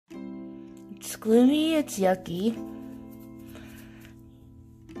It's gloomy, it's yucky.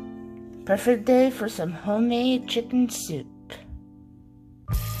 Perfect day for some homemade chicken soup.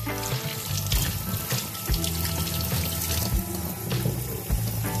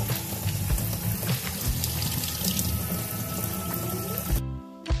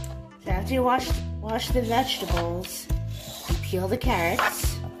 So after you wash the vegetables, you peel the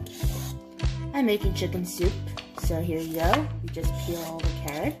carrots. I'm making chicken soup, so here you go. You just peel all the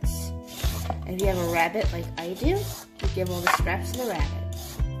carrots. And if you have a rabbit like I do, you give all the scraps to the rabbit.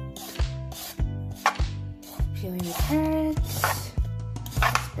 Peeling the carrots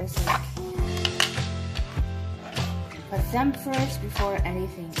as best I can. Put them first before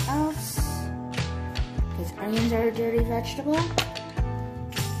anything else, because onions are a dirty vegetable,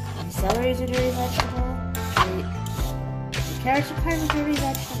 and celery is a dirty vegetable. The carrots are kind of a dirty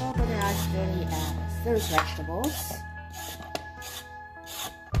vegetable, but they're not as dirty as those vegetables.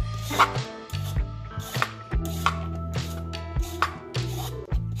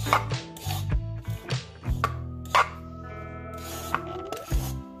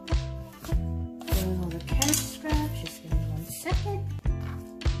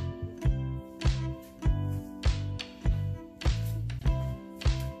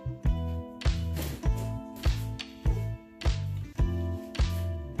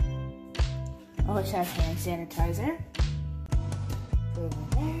 Always have hand sanitizer. Put it over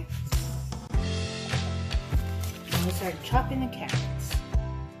there. And we start chopping the carrots.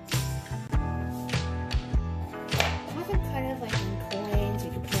 Chop them kind of like in coins.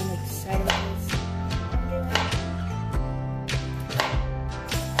 You can put them like sideways.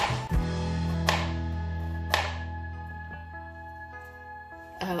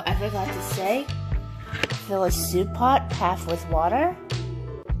 Oh, I forgot to say, fill a soup pot half with water.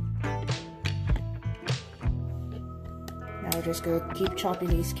 Now we're just going to keep chopping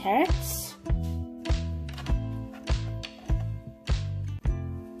these carrots.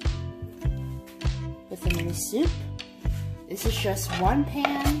 Put them in the soup. This is just one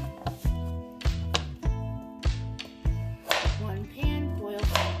pan. One pan, boil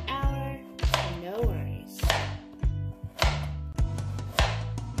for an hour, and no worries.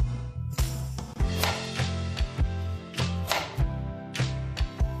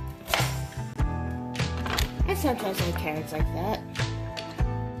 I sometimes like carrots like that.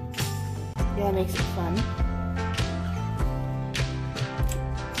 Yeah, that makes it fun.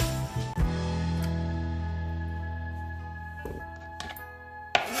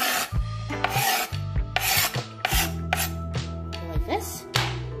 Go like this.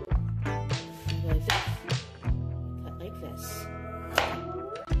 Go like this. Cut like this.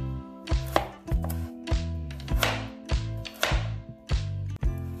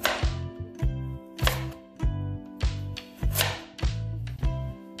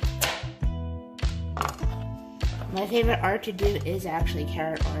 My favorite art to do is actually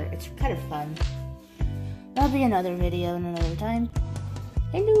carrot art. It's kind of fun. That'll be another video in another time.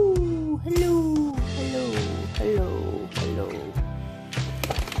 Hello, hello, hello, hello, hello.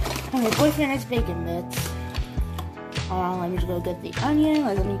 Oh, my boyfriend has bacon bits. Hold on, let me just go get the onion.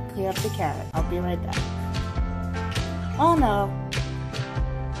 Let me clear up the carrot. I'll be right back. Oh no.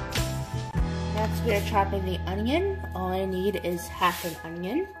 Next we are chopping the onion. All I need is half an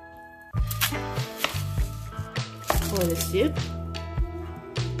onion. For the soup.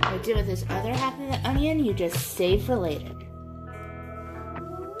 What I do with this other half of the onion, you just save for later.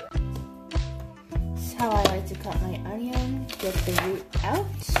 This is how I like to cut my onion. Get the root out.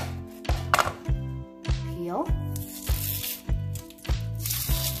 Peel.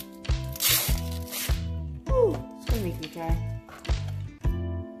 Ooh, it's gonna make me dry.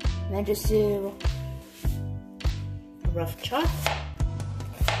 And then just do a rough chop.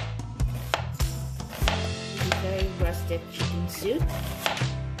 Very rustic chicken soup.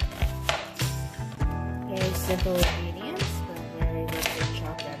 Very simple ingredients, but very rustic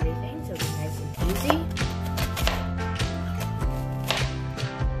chopped everything, so it'll be nice and easy.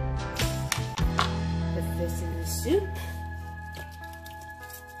 Put this in the soup.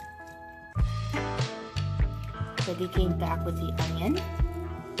 So we came back with the onion.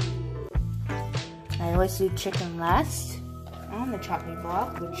 I always do chicken last on the chopping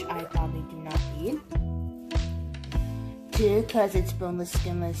block, which I probably do not need. Because it's boneless,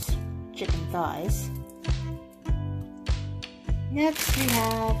 skinless chicken thighs. Next we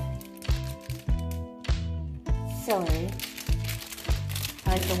have celery. I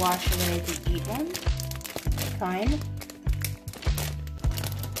like to wash it ready to eat one. Fine.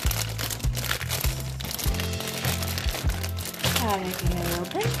 Making it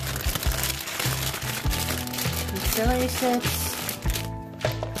open. Some celery sticks.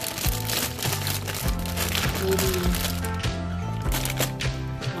 maybe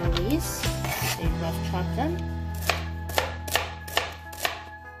one of these. They rough chop them.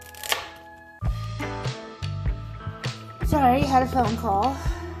 Sorry, had a phone call.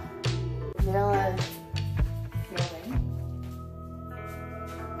 Middle of filming.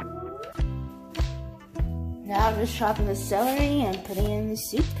 Now I'm just chopping the celery and putting it in the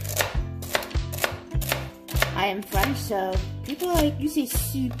soup. I am French, so people are like, you say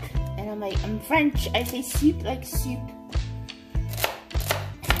soup, and I'm like, I'm French, I say soup like soup.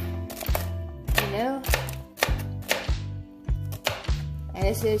 You know? And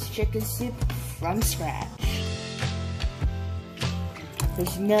this is chicken soup from scratch.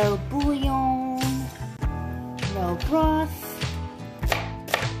 There's no bouillon, no broth.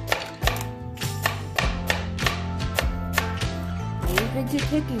 When you've been to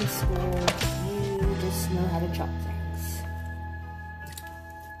cooking school, you just know how to chop things.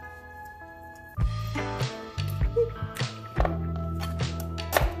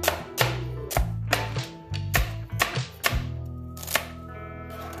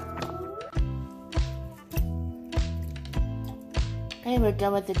 Okay, we're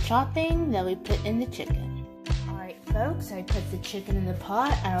done with the chopping, then we put in the chicken. Alright folks, I put the chicken in the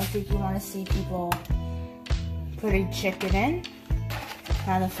pot. I don't think you want to see people putting chicken in.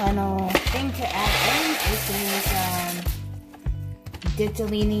 Now the final thing to add in is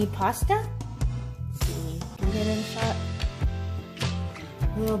ditalini pasta. Let's see, can we get in a shot? A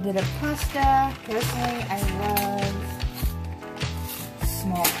little bit of pasta. Personally, I love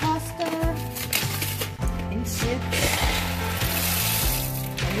small pasta in soup.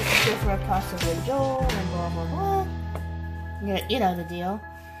 And you can go for a pasta ravioli and blah blah blah. You know the deal.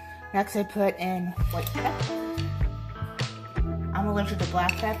 Next I put in white pepper. I'm allergic to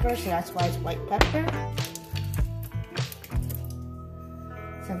black pepper, so that's why it's white pepper.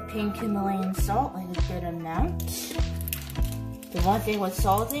 Some pink Himalayan salt, like a good amount. The one thing with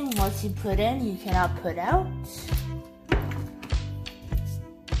salting, once you put in, you cannot put out.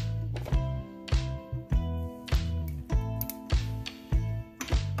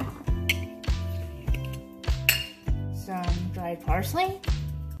 Some dried parsley.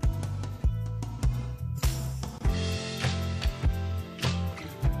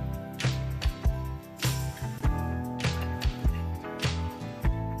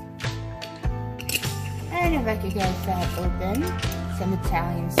 And if I could get that open, some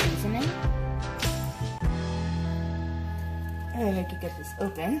Italian seasoning. And if I could get this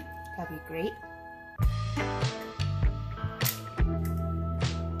open, that'd be great.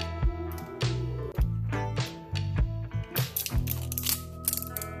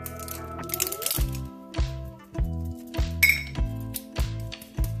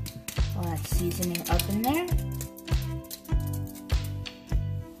 All that seasoning up in there.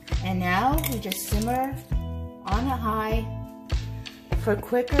 And now we just simmer on a high for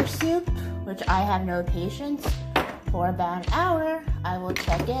quicker soup, which I have no patience, for about an hour. I will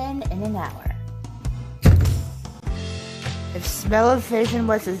check in an hour. If smell-o-vision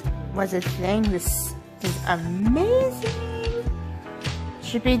was a thing, this is amazing.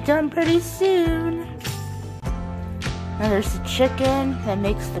 Should be done pretty soon. Now there's the chicken that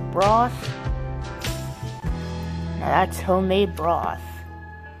makes the broth. Now that's homemade broth.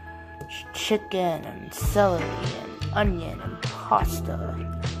 Chicken and celery and onion and pasta.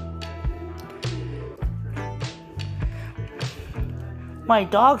 My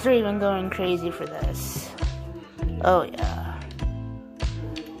dogs are even going crazy for this. Oh yeah.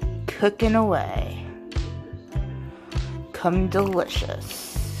 Cooking away. Come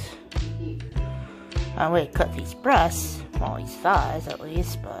delicious. I wait, cut these breasts, well these thighs at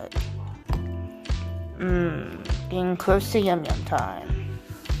least, but getting close to yum yum time.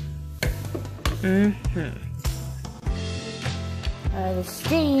 The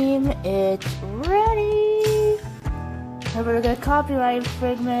steam, it's ready. I'm gonna get copyright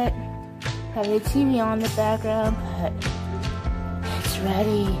infringement. Have the TV on the background, but it's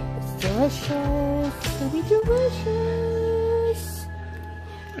ready. It's delicious. It's gonna be delicious.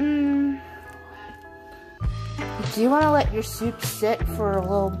 Do you want to let your soup sit for a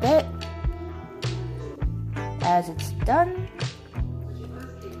little bit as it's done?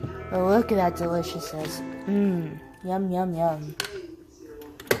 Oh, look at that deliciousness. Yum, yum, yum.